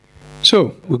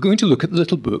So, we're going to look at the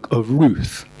little book of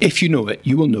Ruth. If you know it,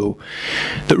 you will know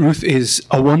that Ruth is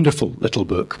a wonderful little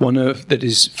book, that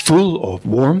is full of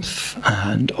warmth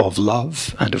and of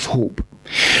love and of hope.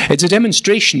 It's a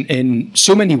demonstration in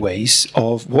so many ways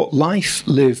of what life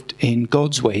lived in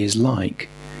God's way is like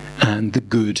and the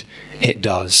good it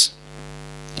does.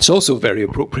 It's also very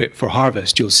appropriate for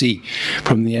harvest. You'll see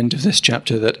from the end of this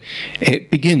chapter that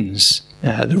it begins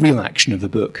the real action of the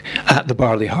book at the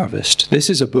barley harvest. This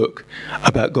is a book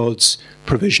about God's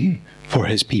provision for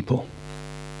his people.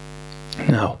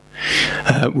 Now,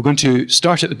 we're going to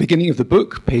start at the beginning of the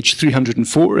book, page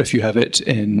 304, if you have it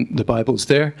in the Bibles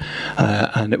there,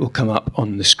 and it will come up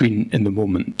on the screen in the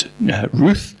moment.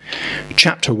 Ruth,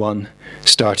 chapter 1,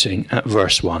 starting at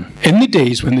verse 1. In the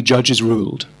days when the judges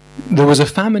ruled, there was a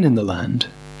famine in the land,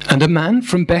 and a man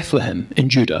from Bethlehem in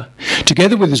Judah,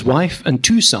 together with his wife and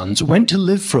 2 sons, went to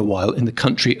live for a while in the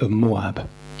country of Moab.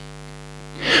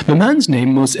 The man's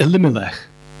name was Elimelech,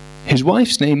 his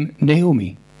wife's name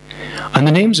Naomi, and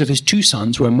the names of his 2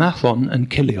 sons were Mahlon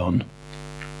and Chilion.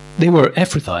 They were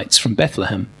Ephrathites from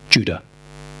Bethlehem, Judah.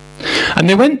 And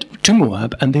they went to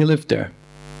Moab, and they lived there.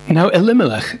 Now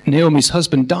Elimelech, Naomi's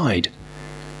husband, died,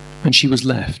 and she was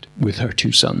left with her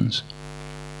 2 sons.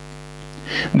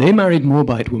 They married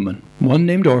Moabite women, one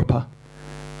named Orpah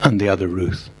and the other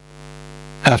Ruth.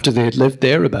 After they had lived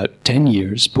there about 10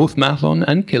 years, both Mahlon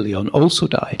and Chilion also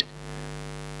died,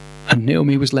 and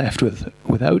Naomi was left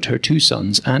without her 2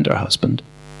 sons and her husband.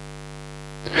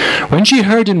 When she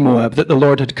heard in Moab that the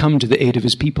Lord had come to the aid of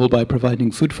his people by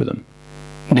providing food for them,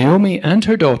 Naomi and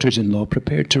her daughters-in-law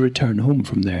prepared to return home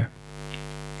from there.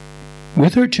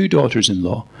 With her 2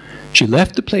 daughters-in-law, she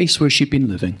left the place where she'd been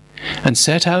living and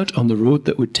set out on the road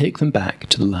that would take them back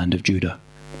to the land of Judah.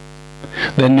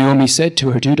 Then Naomi said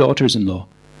to her 2 daughters-in-law,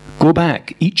 "Go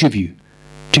back, each of you,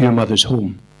 to your mother's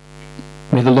home.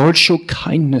 May the Lord show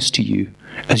kindness to you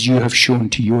as you have shown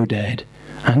to your dead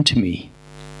and to me.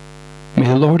 May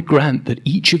the Lord grant that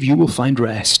each of you will find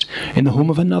rest in the home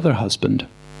of another husband."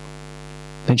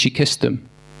 Then she kissed them,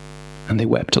 and they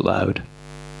wept aloud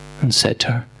and said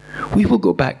to her, "We will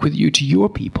go back with you to your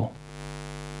people."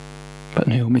 But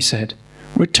Naomi said,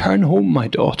 "Return home, my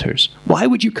daughters. Why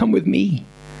would you come with me?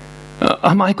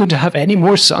 Am I going to have any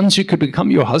more sons who could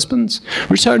become your husbands?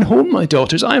 Return home, my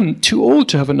daughters. I am too old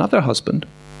to have another husband.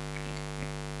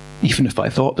 Even if I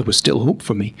thought there was still hope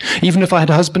for me, even if I had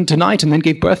a husband tonight and then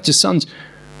gave birth to sons,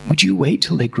 would you wait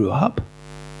till they grew up?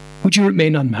 Would you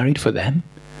remain unmarried for them?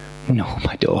 No,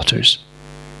 my daughters.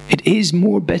 It is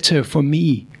more bitter for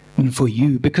me than for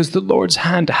you, because the Lord's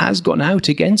hand has gone out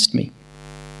against me."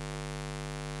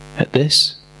 At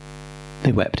this,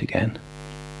 they wept again.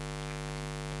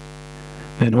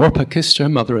 Then Orpah kissed her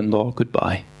mother-in-law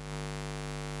goodbye,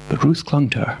 but Ruth clung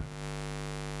to her.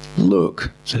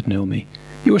 "Look," said Naomi,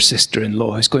 "your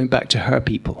sister-in-law is going back to her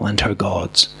people and her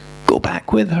gods. Go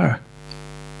back with her."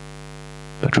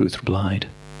 But Ruth replied,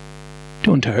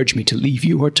 "Don't urge me to leave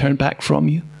you or turn back from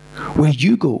you. Where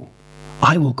you go,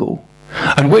 I will go,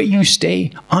 and where you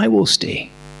stay, I will stay.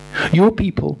 Your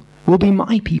people will be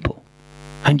my people,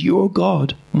 and your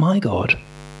God, my God.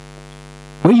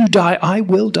 Where you die, I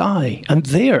will die, and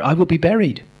there I will be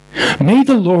buried. May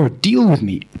the Lord deal with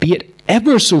me, be it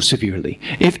ever so severely,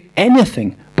 if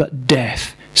anything but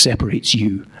death separates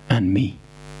you and me."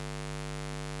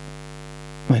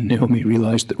 When Naomi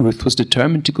realized that Ruth was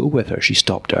determined to go with her, she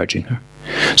stopped urging her.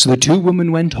 So the 2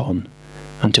 women went on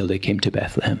until they came to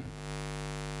Bethlehem.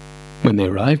 When they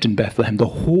arrived in Bethlehem, the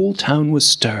whole town was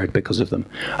stirred because of them,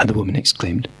 and the woman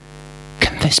exclaimed,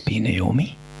 "Can this be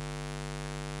Naomi?"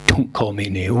 "Don't call me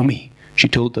Naomi," she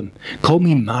told them. "Call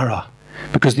me Mara,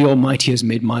 because the Almighty has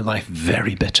made my life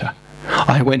very bitter.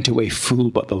 I went away full,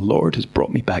 but the Lord has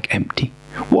brought me back empty.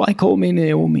 Why call me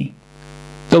Naomi?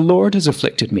 The Lord has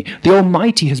afflicted me. The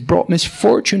Almighty has brought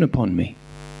misfortune upon me."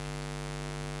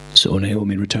 So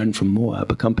Naomi returned from Moab,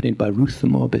 accompanied by Ruth the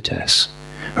Moabitess,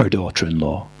 her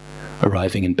daughter-in-law,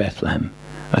 arriving in Bethlehem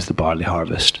as the barley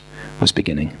harvest was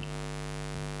beginning.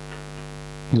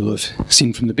 You'll have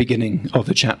seen from the beginning of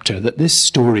the chapter that this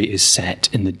story is set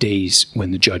in the days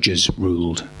when the judges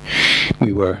ruled.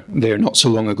 We were there not so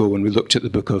long ago when we looked at the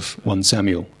book of 1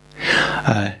 Samuel.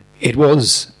 It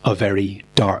was a very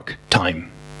dark time.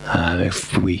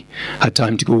 If we had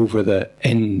time to go over the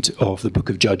end of the book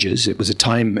of Judges, it was a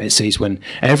time, it says, when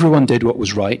everyone did what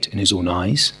was right in his own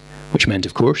eyes, which meant,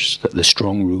 of course, that the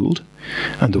strong ruled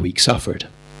and the weak suffered.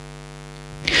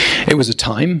 It was a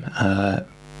time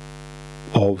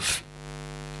of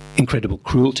incredible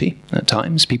cruelty at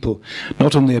times. People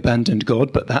not only abandoned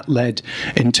God, but that led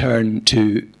in turn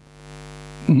to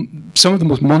some of the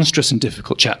most monstrous and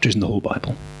difficult chapters in the whole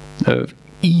Bible. of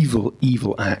evil,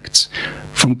 evil acts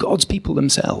from God's people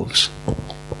themselves.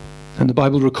 And the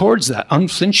Bible records that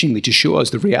unflinchingly to show us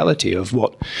the reality of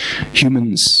what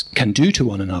humans can do to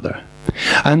one another.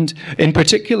 And in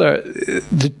particular,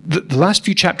 the last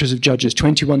few chapters of Judges,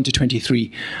 21 to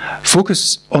 23,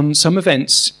 focus on some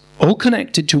events all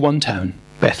connected to one town,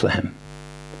 Bethlehem,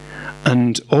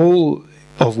 and all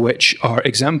of which are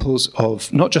examples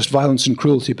of not just violence and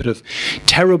cruelty, but of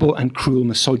terrible and cruel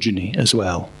misogyny as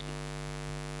well.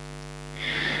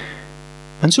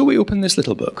 And so we open this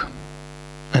little book,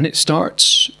 and it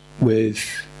starts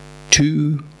with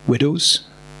two widows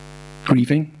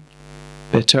grieving,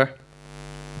 bitter,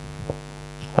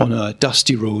 on a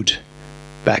dusty road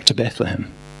back to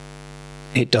Bethlehem.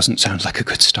 It doesn't sound like a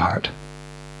good start.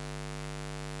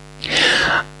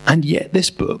 And yet this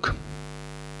book,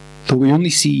 though we only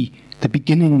see the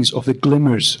beginnings of the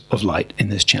glimmers of light in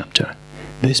this chapter,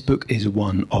 this book is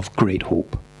one of great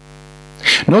hope.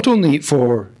 Not only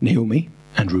for Naomi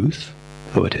and Ruth,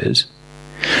 though it is,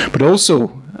 but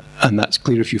also, and that's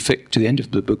clear if you flick to the end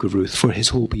of the book of Ruth, for his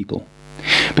whole people.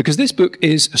 Because this book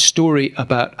is a story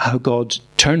about how God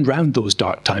turned round those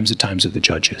dark times, the times of the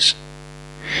judges.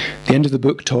 The end of the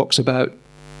book talks about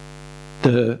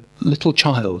the little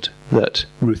child that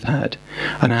Ruth had,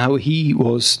 and how he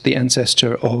was the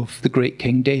ancestor of the great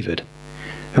King David,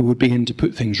 who would begin to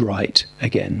put things right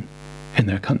again in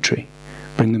their country,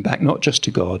 bring them back not just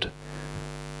to God,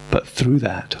 but through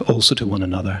that also to one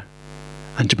another,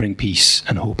 and to bring peace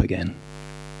and hope again.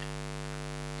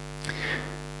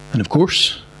 And of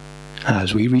course,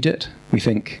 as we read it, we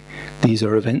think these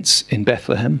are events in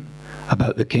Bethlehem,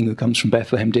 about the king who comes from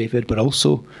Bethlehem, David, but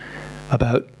also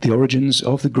about the origins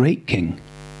of the great king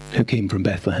who came from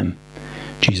Bethlehem,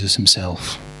 Jesus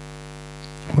himself.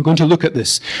 We're going to look at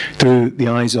this through the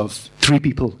eyes of three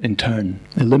people in turn: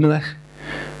 Elimelech,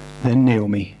 then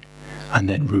Naomi, and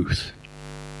then Ruth.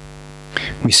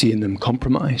 We see in them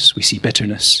compromise, we see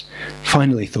bitterness.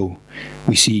 Finally, though,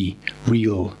 we see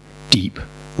real, deep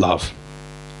love.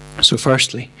 So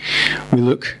firstly, we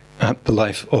look at the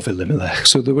life of Elimelech.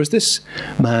 So there was this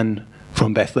man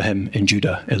from Bethlehem in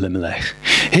Judah, Elimelech.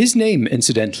 His name,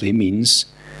 incidentally, means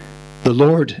the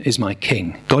Lord is my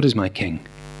king. God is my king.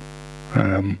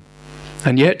 And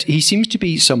yet he seems to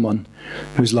be someone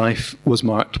whose life was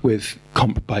marked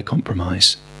by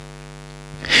compromise.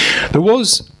 There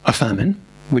was a famine,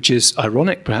 which is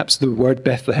ironic perhaps. The word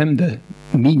Bethlehem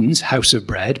means house of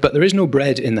bread, but there is no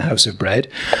bread in the house of bread,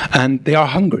 and they are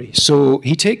hungry. So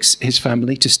he takes his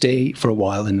family to stay for a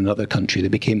while in another country. They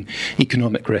became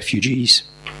economic refugees.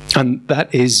 And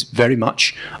that is very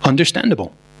much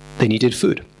understandable. They needed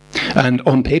food. And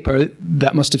on paper,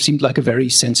 that must have seemed like a very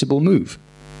sensible move.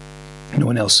 No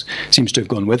one else seems to have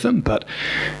gone with them, but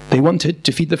they wanted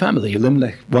to feed the family.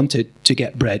 Elimelech wanted to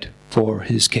get bread for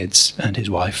his kids and his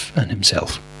wife and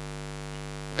himself.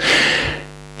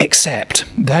 Except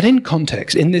that in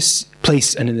context, in this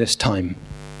place and in this time,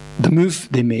 the move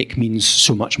they make means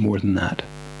so much more than that.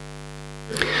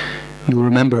 You'll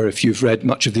remember, if you've read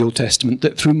much of the Old Testament,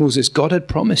 that through Moses, God had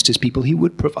promised his people he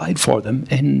would provide for them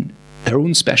in their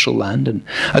own special land, and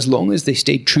as long as they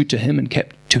stayed true to him and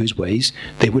kept to his ways,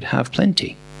 they would have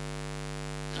plenty.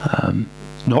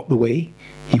 Not the way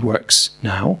he works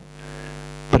now,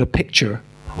 but a picture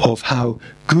of how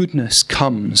goodness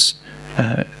comes,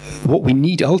 what we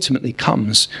need ultimately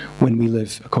comes when we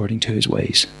live according to his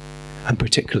ways, and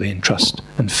particularly in trust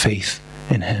and faith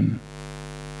in him.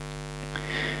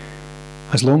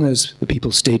 As long as the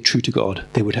people stayed true to God,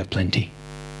 they would have plenty.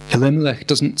 Elimelech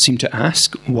doesn't seem to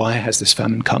ask, why has this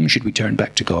famine come? Should we turn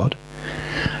back to God?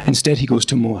 Instead, he goes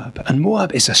to Moab. And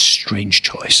Moab is a strange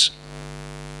choice.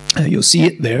 You'll see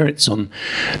it there. It's on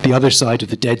the other side of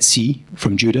the Dead Sea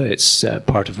from Judah. It's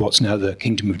part of what's now the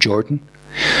Kingdom of Jordan.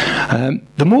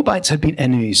 The Moabites had been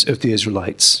enemies of the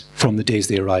Israelites from the days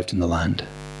they arrived in the land.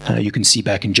 You can see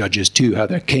back in Judges 2 how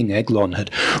their king Eglon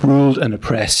had ruled and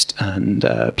oppressed and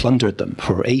plundered them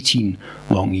for 18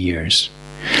 long years.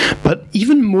 But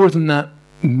even more than that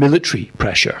military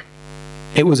pressure,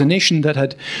 it was a nation that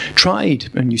had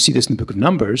tried, and you see this in the book of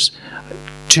Numbers,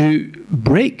 to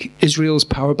break Israel's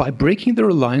power by breaking their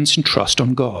reliance and trust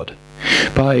on God,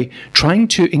 by trying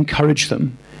to encourage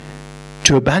them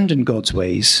to abandon God's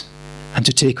ways and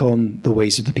to take on the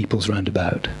ways of the peoples round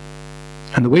about.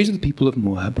 And the ways of the people of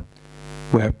Moab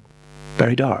were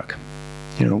very dark.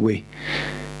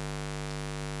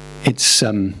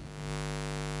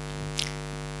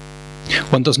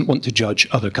 One doesn't want to judge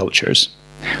other cultures,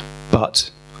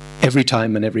 but every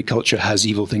time and every culture has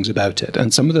evil things about it.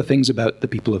 And some of the things about the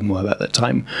people of Moab at that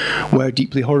time were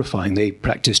deeply horrifying. They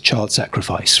practiced child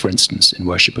sacrifice, for instance, in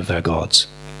worship of their gods.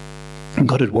 And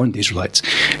God had warned the Israelites,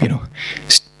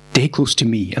 stay close to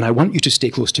me, and I want you to stay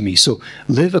close to me. So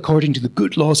live according to the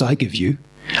good laws I give you,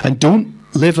 and don't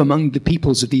live among the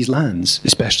peoples of these lands,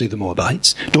 especially the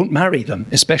Moabites. Don't marry them,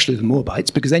 especially the Moabites,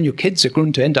 because then your kids are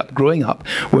going to end up growing up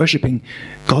worshipping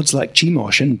gods like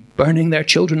Chemosh and burning their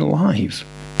children alive.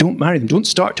 Don't marry them. Don't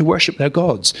start to worship their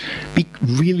gods. Be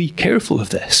really careful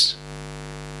of this.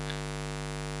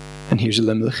 And here's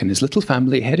Elimelech and his little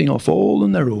family heading off all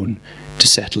on their own to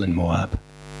settle in Moab.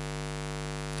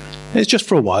 It's just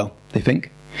for a while, they think.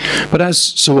 But as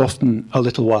so often a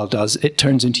little while does, it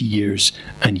turns into years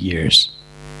and years.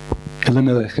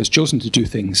 Elimelech has chosen to do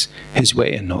things his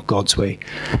way and not God's way.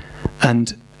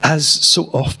 And as so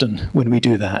often when we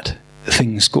do that,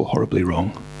 things go horribly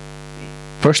wrong.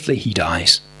 Firstly, he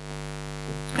dies.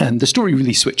 And the story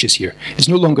really switches here. It's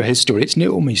no longer his story, it's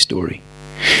Naomi's story.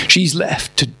 She's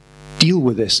left to deal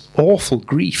with this awful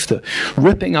grief, the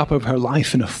ripping up of her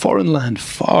life in a foreign land,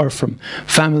 far from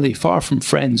family, far from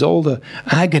friends, all the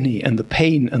agony and the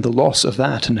pain and the loss of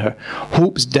that, and her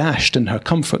hopes dashed and her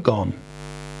comfort gone.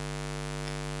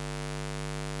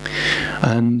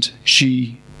 And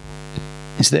she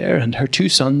is there, and her two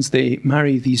sons, they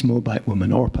marry these Moabite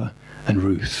women, Orpah and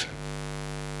Ruth.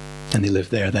 And they live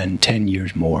there then 10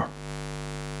 years more.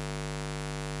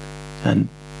 And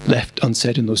left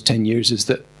unsaid in those 10 years is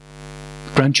that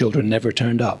grandchildren never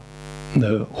turned up.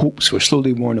 The hopes were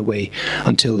slowly worn away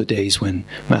until the days when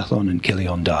Mahlon and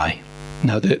Chilion die.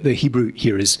 Now, the Hebrew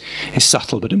here is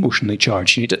subtle but emotionally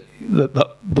charged. You need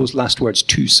those last words,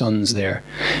 two sons there.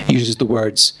 He uses the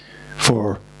words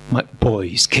for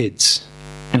boys, kids.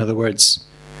 In other words,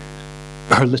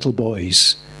 her little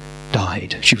boys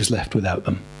died. She was left without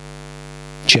them.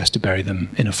 She has to bury them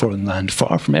in a foreign land,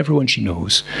 far from everyone she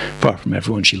knows, far from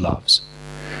everyone she loves.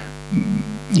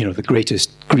 The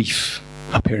greatest grief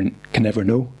a parent can ever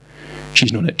know.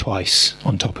 She's known it twice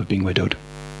on top of being widowed.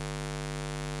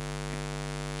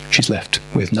 She's left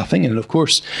with nothing, and of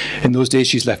course, in those days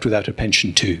she's left without her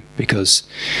pension too, because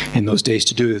in those days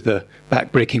to do the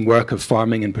back-breaking work of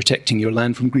farming and protecting your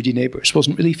land from greedy neighbours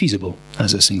wasn't really feasible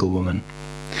as a single woman.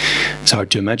 It's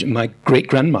hard to imagine. My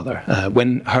great-grandmother,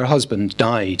 when her husband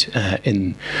died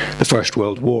in the First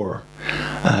World War,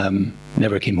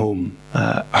 never came home.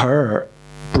 Her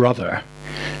brother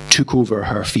took over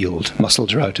her field,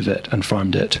 muscled her out of it and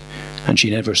farmed it, and she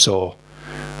never saw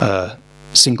a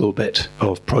single bit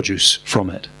of produce from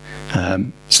it.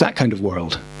 It's that kind of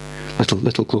world,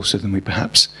 little closer than we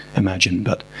perhaps imagine,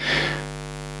 but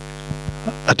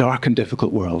a dark and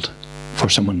difficult world for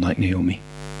someone like Naomi.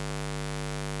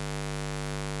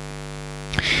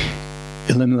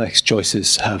 Elimelech's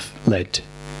choices have led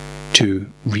to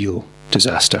real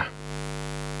disaster.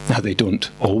 Now, they don't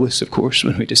always, of course,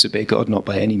 when we disobey God, not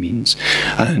by any means.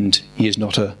 And he is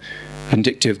not a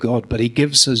vindictive God, but he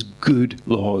gives us good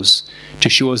laws to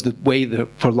show us the way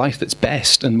for life that's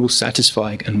best and most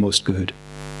satisfying and most good.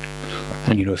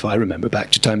 And, if I remember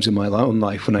back to times in my own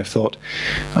life when I've thought,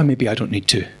 maybe I don't need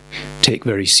to take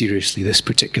very seriously this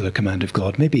particular command of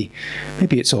God. Maybe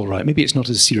it's all right. Maybe it's not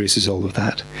as serious as all of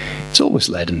that. It's always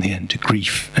led in the end to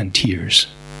grief and tears.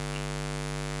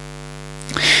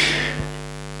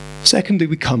 Secondly,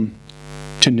 we come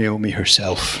to Naomi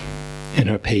herself in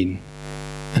her pain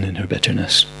and in her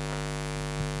bitterness.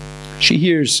 She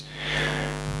hears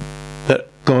that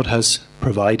God has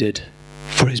provided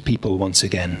for his people once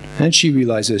again, and she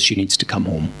realizes she needs to come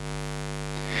home.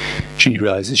 She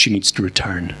realizes she needs to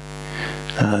return.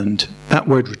 And that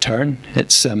word return,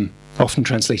 it's often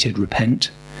translated repent.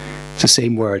 It's the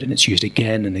same word, and it's used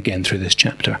again and again through this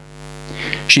chapter.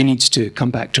 She needs to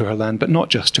come back to her land, but not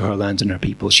just to her land and her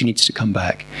people. She needs to come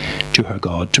back to her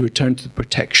God, to return to the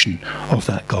protection of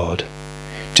that God.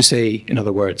 To say, in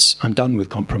other words, I'm done with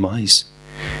compromise,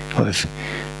 with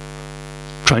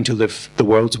trying to live the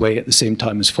world's way at the same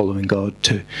time as following God,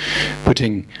 to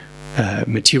putting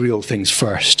material things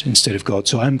first instead of God.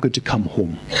 So I'm going to come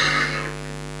home.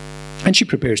 And she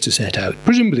prepares to set out,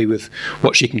 presumably with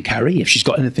what she can carry. If she's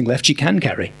got anything left, she can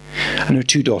carry. And her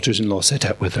two daughters-in-law set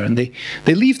out with her. And they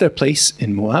leave their place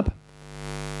in Moab.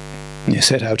 And they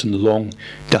set out on the long,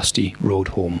 dusty road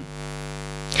home.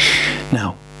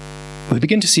 Now, we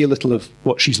begin to see a little of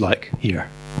what she's like here.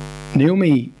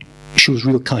 Naomi shows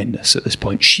real kindness at this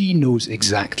point. She knows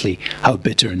exactly how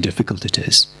bitter and difficult it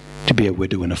is to be a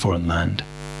widow in a foreign land.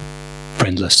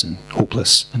 Friendless and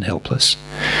hopeless and helpless.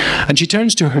 And she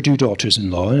turns to her two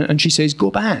daughters-in-law and she says,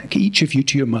 go back, each of you,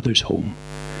 to your mother's home.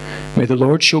 May the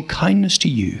Lord show kindness to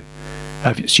you,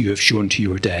 as you have shown to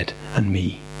your dead and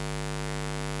me.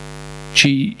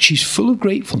 She's full of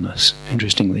gratefulness,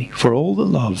 interestingly, for all the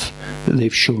love that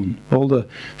they've shown, all the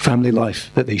family life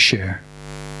that they share.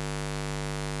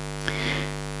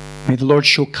 May the Lord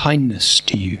show kindness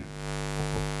to you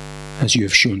as you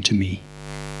have shown to me.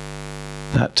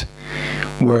 That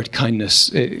word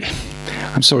kindness,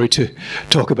 I'm sorry to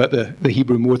talk about the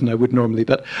Hebrew more than I would normally,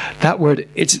 but that word,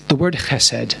 it's the word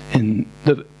chesed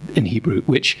in Hebrew,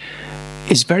 which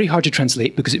is very hard to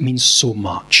translate because it means so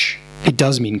much. It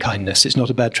does mean kindness. It's not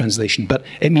a bad translation, but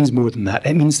it means more than that.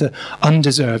 It means the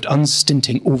undeserved,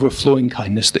 unstinting, overflowing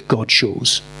kindness that God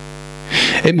shows.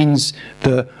 It means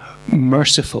the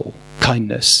merciful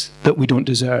kindness that we don't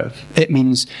deserve. It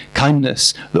means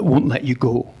kindness that won't let you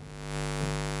go.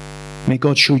 May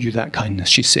God show you that kindness,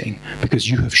 she's saying, because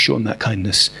you have shown that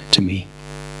kindness to me.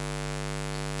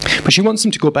 But she wants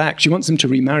them to go back. She wants them to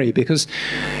remarry because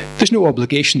there's no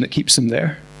obligation that keeps them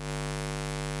there.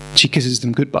 She kisses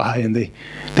them goodbye and they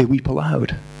weep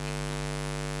aloud.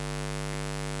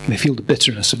 They feel the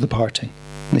bitterness of the parting.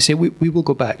 And they say, we will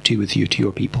go back with you to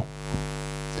your people.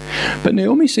 But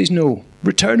Naomi says, no,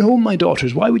 return home, my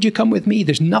daughters. Why would you come with me?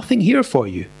 There's nothing here for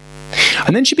you.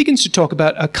 And then she begins to talk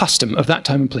about a custom of that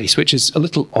time and place, which is a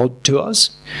little odd to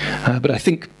us, but I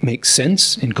think makes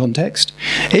sense in context.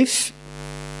 If,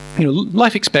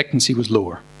 life expectancy was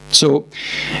lower. So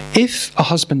if a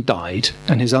husband died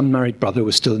and his unmarried brother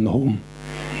was still in the home,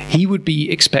 he would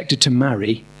be expected to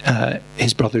marry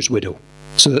his brother's widow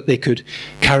so that they could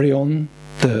carry on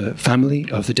the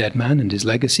family of the dead man and his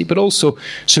legacy, but also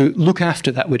to look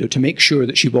after that widow to make sure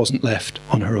that she wasn't left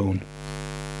on her own.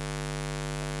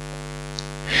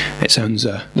 It sounds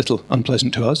a little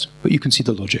unpleasant to us, but you can see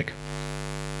the logic.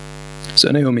 So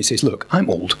Naomi says, look, I'm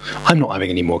old. I'm not having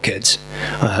any more kids.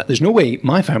 There's no way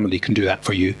my family can do that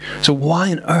for you. So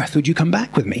why on earth would you come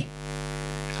back with me?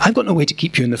 I've got no way to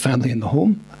keep you in the family and the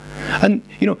home. And,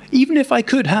 even if I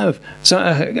could have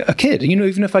a kid,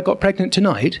 even if I got pregnant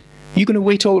tonight, you're going to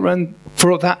wait all around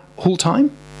for that whole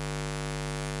time?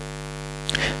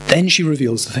 Then she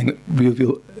reveals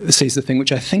says the thing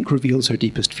which I think reveals her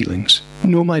deepest feelings.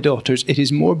 No, my daughters, it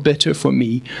is more bitter for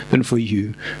me than for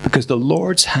you, because the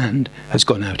Lord's hand has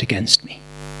gone out against me.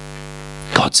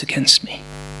 God's against me.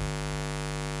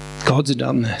 God's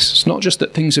done this. It's not just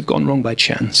that things have gone wrong by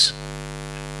chance.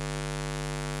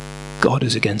 God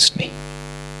is against me.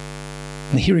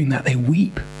 And hearing that, they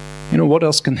weep. What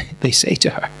else can they say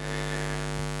to her?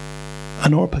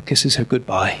 And Orpah kisses her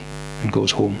goodbye and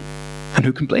goes home. And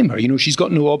who can blame her? She's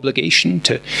got no obligation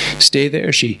to stay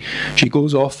there. She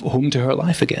goes off home to her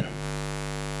life again.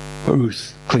 But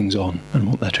Ruth clings on and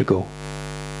won't let her go.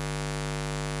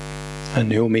 And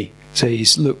Naomi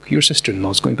says, look, your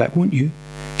sister-in-law's going back, won't you?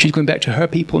 She's going back to her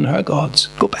people and her gods.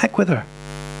 Go back with her.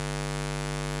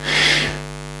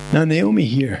 Now Naomi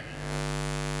here,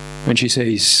 when she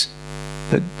says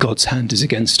that God's hand is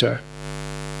against her,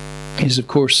 is of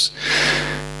course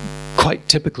quite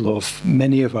typical of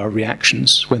many of our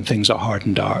reactions when things are hard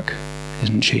and dark,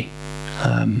 isn't she?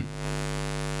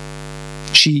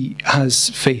 She has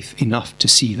faith enough to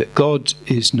see that God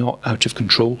is not out of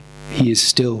control. He is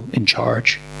still in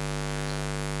charge.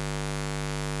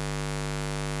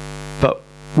 But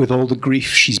with all the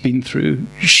grief she's been through,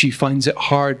 she finds it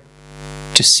hard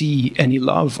to see any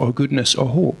love or goodness or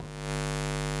hope.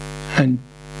 And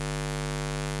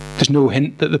there's no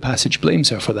hint that the passage blames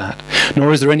her for that.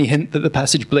 Nor is there any hint that the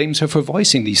passage blames her for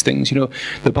voicing these things.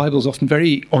 The Bible's often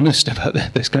very honest about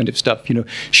this kind of stuff.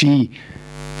 She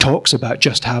talks about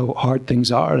just how hard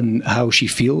things are and how she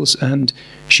feels, and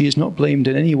she is not blamed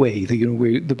in any way.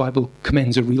 The Bible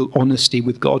commends a real honesty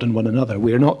with God and one another.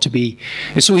 We're not to be...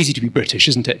 It's so easy to be British,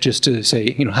 isn't it? Just to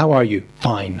say, how are you?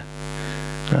 Fine.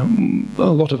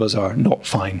 A lot of us are not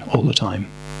fine all the time.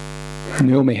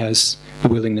 Naomi has the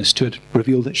willingness to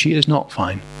reveal that she is not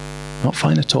fine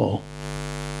at all.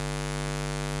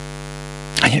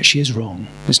 And yet she is wrong,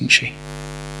 isn't she?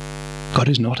 God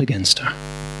is not against her.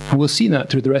 And we'll see that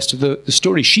through the rest of the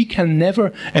story. She can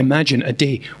never imagine a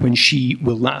day when she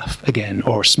will laugh again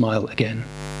or smile again.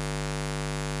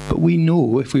 But we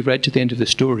know, if we've read to the end of the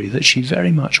story, that she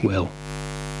very much will.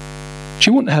 She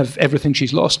won't have everything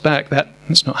she's lost back.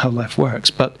 That's not how life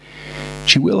works. But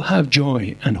she will have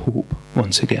joy and hope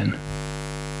once again.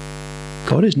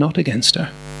 God is not against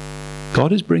her.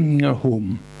 God is bringing her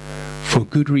home for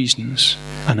good reasons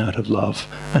and out of love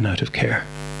and out of care.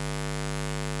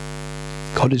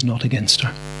 God is not against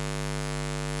her.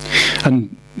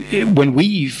 And when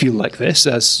we feel like this,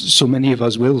 as so many of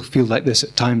us will feel like this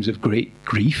at times of great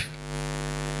grief,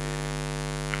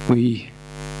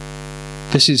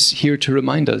 this is here to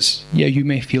remind us, yeah, you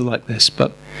may feel like this,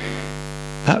 but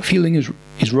that feeling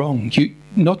is wrong.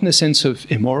 not in the sense of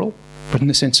immoral, but in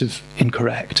the sense of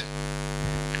incorrect.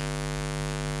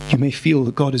 You may feel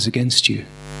that God is against you.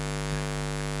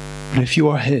 But if you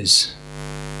are his,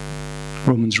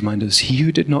 Romans reminds us, he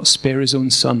who did not spare his own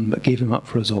son, but gave him up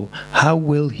for us all, how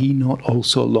will he not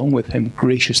also, along with him,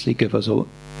 graciously give us all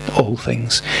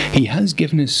things? He has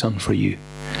given his son for you,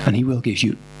 and he will give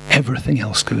you everything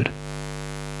else good,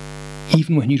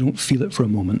 even when you don't feel it for a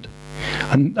moment.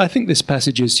 And I think this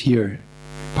passage is here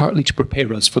partly to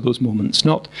prepare us for those moments,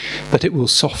 not that it will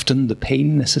soften the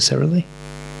pain necessarily,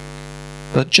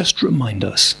 but just remind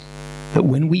us that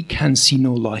when we can see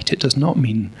no light, it does not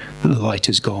mean that the light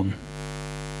is gone.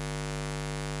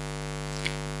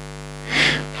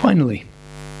 Finally,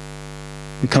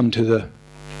 we come to the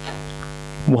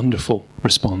wonderful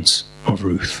response of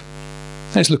Ruth.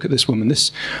 Let's look at this woman,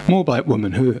 this Moabite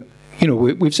woman who,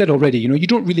 we've said already, you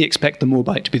don't really expect the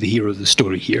Moabite to be the hero of the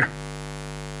story here.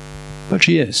 But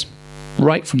she is,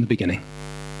 right from the beginning.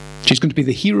 She's going to be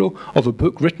the hero of a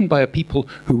book written by a people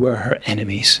who were her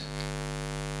enemies.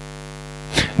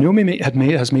 Naomi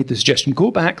has made the suggestion,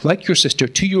 go back, like your sister,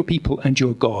 to your people and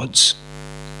your gods.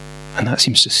 And that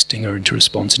seems to sting her into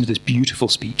response, into this beautiful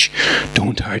speech.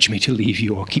 Don't urge me to leave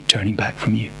you or keep turning back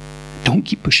from you. Don't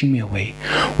keep pushing me away.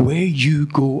 Where you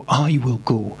go, I will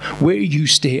go. Where you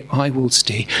stay, I will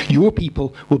stay. Your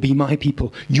people will be my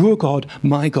people. Your God,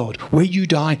 my God. Where you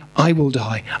die, I will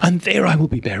die. And there I will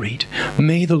be buried.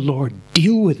 May the Lord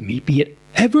deal with me, be it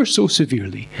ever so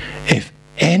severely, if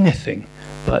anything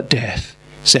but death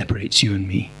separates you and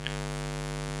me.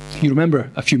 You remember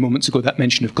a few moments ago that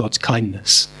mention of God's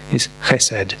kindness, his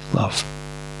chesed love.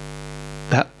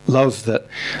 That love that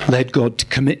led God to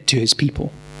commit to his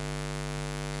people.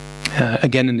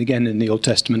 Again and again in the Old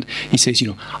Testament, he says,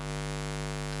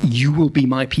 you will be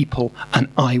my people and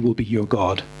I will be your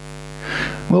God.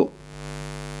 Well,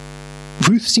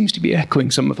 Ruth seems to be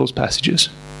echoing some of those passages.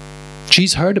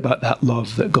 She's heard about that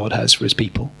love that God has for his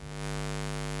people.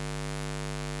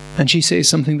 And she says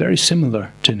something very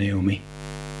similar to Naomi.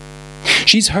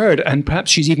 She's heard, and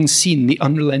perhaps she's even seen, the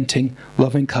unrelenting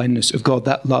loving kindness of God,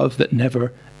 that love that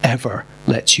never, ever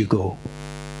lets you go.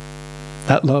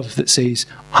 That love that says,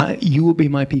 you will be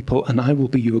my people and I will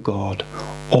be your God,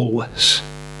 always.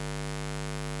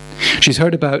 She's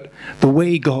heard about the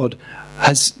way God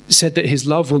has said that his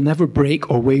love will never break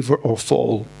or waver or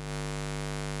fall.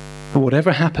 But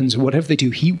whatever happens, whatever they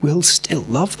do, he will still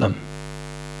love them.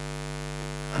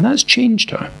 And that's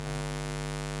changed her.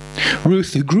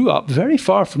 Ruth, who grew up very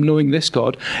far from knowing this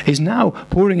God, is now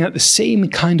pouring out the same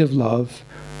kind of love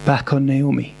back on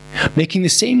Naomi, making the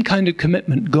same kind of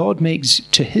commitment God makes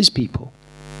to his people,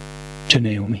 to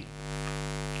Naomi.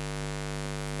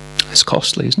 It's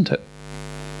costly, isn't it?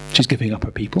 She's giving up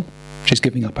her people. She's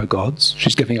giving up her gods.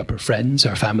 She's giving up her friends,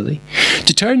 her family.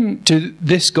 To turn to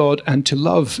this God and to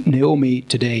love Naomi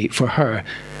today for her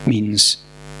means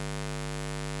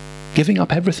giving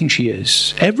up everything she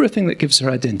is, everything that gives her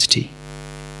identity.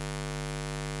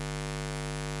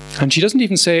 And she doesn't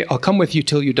even say, I'll come with you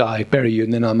till you die, bury you,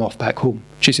 and then I'm off back home.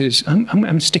 She says,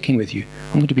 I'm sticking with you.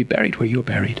 I'm going to be buried where you're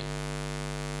buried.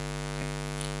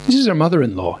 This is her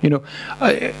mother-in-law.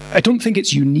 I don't think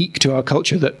it's unique to our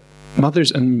culture that mothers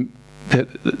and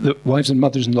the wives and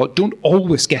mothers-in-law don't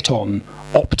always get on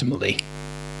optimally.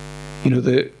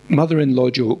 The mother-in-law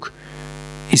joke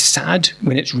is sad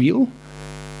when it's real,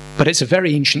 but it's a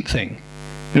very ancient thing.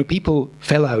 People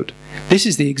fell out. This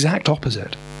is the exact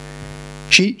opposite.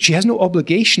 She has no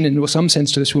obligation in some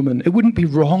sense to this woman. It wouldn't be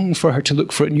wrong for her to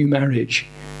look for a new marriage,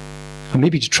 or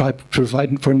maybe to try to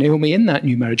provide for Naomi in that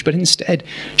new marriage, but instead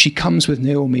she comes with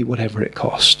Naomi whatever it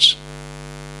costs.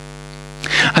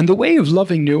 And the way of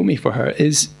loving Naomi for her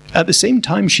is, at the same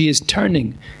time she is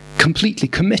turning, completely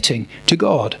committing to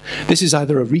God. This is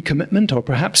either a recommitment or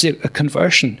perhaps a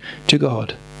conversion to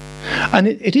God. And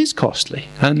it is costly.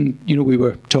 And, we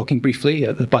were talking briefly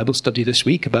at the Bible study this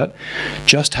week about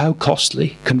just how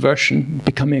costly conversion,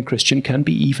 becoming a Christian, can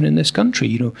be even in this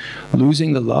country.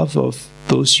 Losing the love of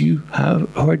those you have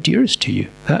who are dearest to you.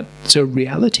 That's a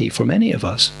reality for many of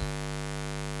us.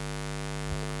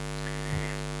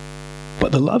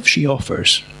 But the love she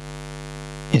offers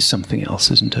is something else,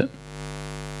 isn't it?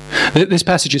 This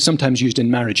passage is sometimes used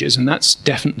in marriages, and that's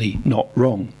definitely not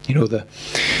wrong. The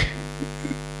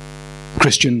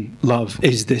Christian love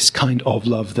is this kind of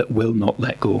love that will not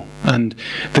let go. And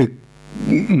the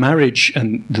marriage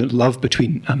and the love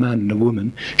between a man and a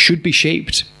woman should be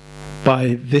shaped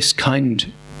by this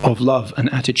kind of love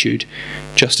and attitude,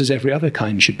 just as every other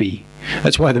kind should be.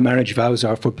 That's why the marriage vows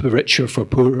are for richer, for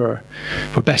poorer,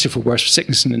 for better, for worse, for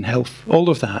sickness and in health, all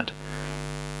of that.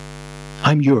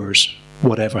 I'm yours,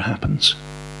 whatever happens.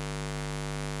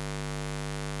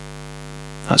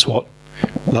 That's what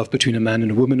love between a man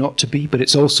and a woman ought to be, but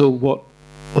it's also what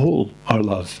all our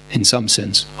love, in some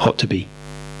sense, ought to be.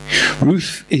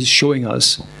 Ruth is showing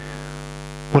us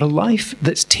what a life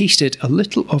that's tasted a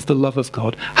little of the love of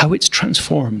God, how it's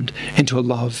transformed into a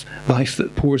life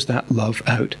that pours that love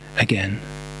out again.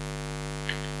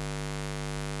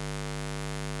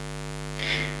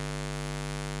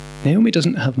 Naomi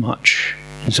doesn't have much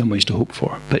in some ways to hope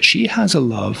for, but she has a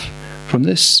love from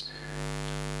this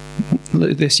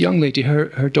young lady,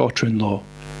 her daughter-in-law,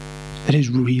 that is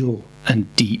real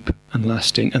and deep and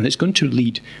lasting, and it's going to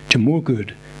lead to more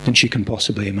good than she can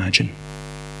possibly imagine.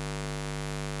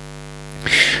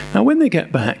 Now, when they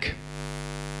get back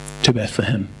to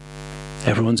Bethlehem,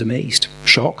 everyone's amazed,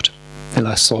 shocked. They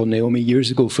last saw Naomi years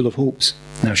ago full of hopes.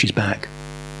 Now she's back.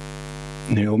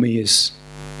 Naomi is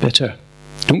bitter.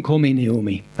 Don't call me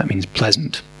Naomi. That means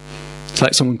pleasant. It's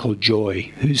like someone called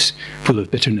Joy, who's full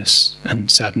of bitterness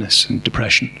and sadness and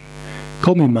depression.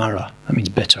 Call me Mara. That means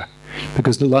bitter,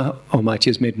 because the Almighty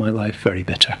has made my life very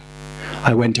bitter.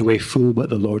 I went away full,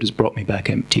 but the Lord has brought me back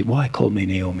empty. Why call me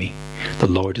Naomi? The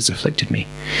Lord has afflicted me.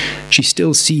 She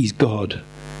still sees God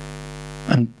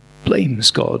and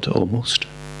blames God almost.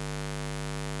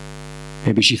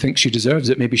 Maybe she thinks she deserves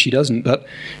it, maybe she doesn't, but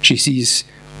she sees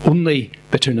only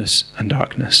bitterness and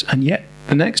darkness. And yet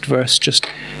the next verse just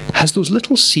has those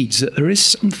little seeds that there is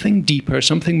something deeper,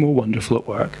 something more wonderful at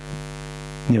work.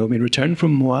 Naomi returned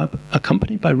from Moab,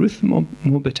 accompanied by Ruth the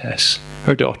Moabitess,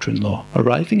 her daughter-in-law,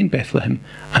 arriving in Bethlehem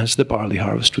as the barley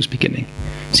harvest was beginning.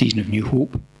 Season of new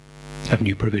hope, of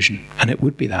new provision, and it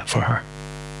would be that for her.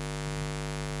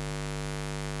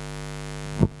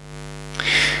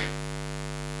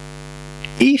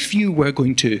 If you were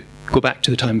going to go back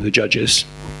to the time of the Judges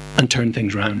and turn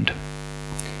things round,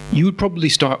 you would probably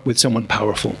start with someone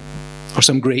powerful or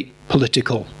some great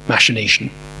political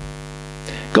machination.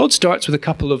 God starts with a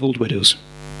couple of old widows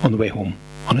on the way home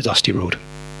on a dusty road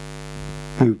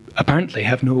who apparently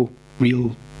have no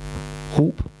real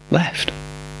hope left.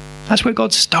 That's where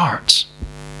God starts.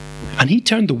 And he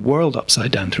turned the world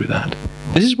upside down through that.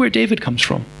 This is where David comes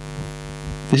from.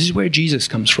 This is where Jesus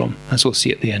comes from, as we'll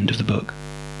see at the end of the book.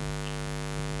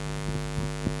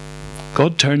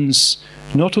 God turns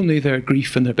not only their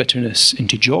grief and their bitterness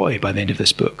into joy by the end of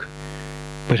this book,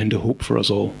 but into hope for us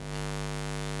all.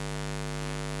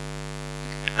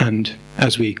 And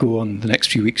as we go on the next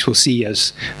few weeks, we'll see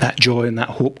as that joy and that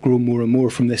hope grow more and more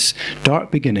from this dark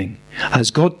beginning,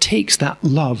 as God takes that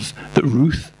love that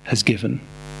Ruth has given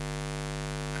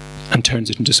and turns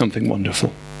it into something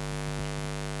wonderful.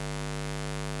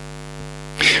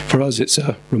 For us, it's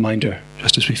a reminder,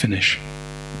 just as we finish.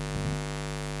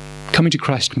 Coming to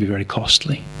Christ can be very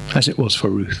costly, as it was for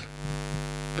Ruth.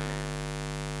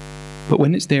 But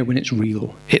when it's there, when it's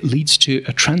real, it leads to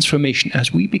a transformation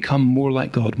as we become more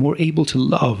like God, more able to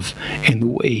love in the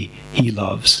way he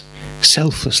loves,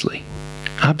 selflessly,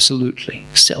 absolutely,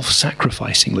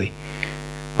 self-sacrificingly,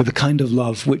 with the kind of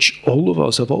love which all of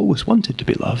us have always wanted to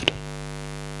be loved.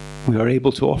 We are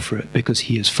able to offer it because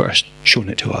he has first shown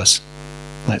it to us.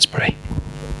 Let's pray.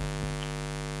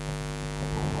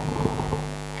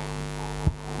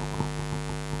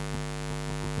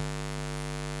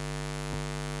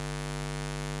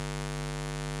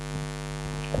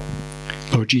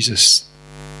 Lord Jesus,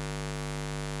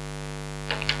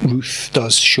 Ruth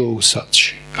does show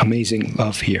such amazing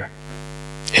love here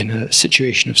in a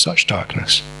situation of such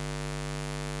darkness.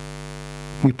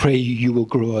 We pray you will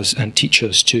grow us and teach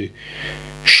us to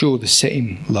show the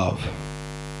same love,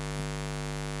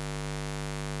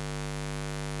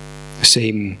 the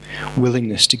same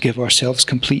willingness to give ourselves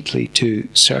completely to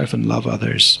serve and love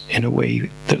others in a way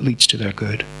that leads to their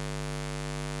good.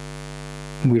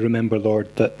 We remember,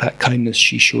 Lord, that that kindness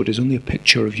she showed is only a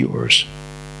picture of yours,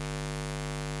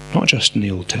 not just in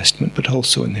the Old Testament, but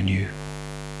also in the New.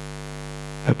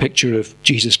 A picture of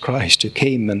Jesus Christ who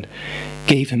came and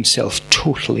gave himself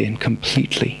totally and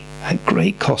completely at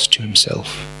great cost to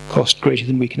himself, cost greater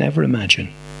than we can ever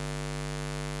imagine,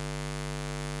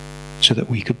 so that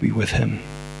we could be with him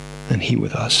and he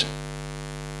with us.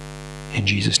 In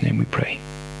Jesus' name we pray.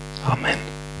 Amen.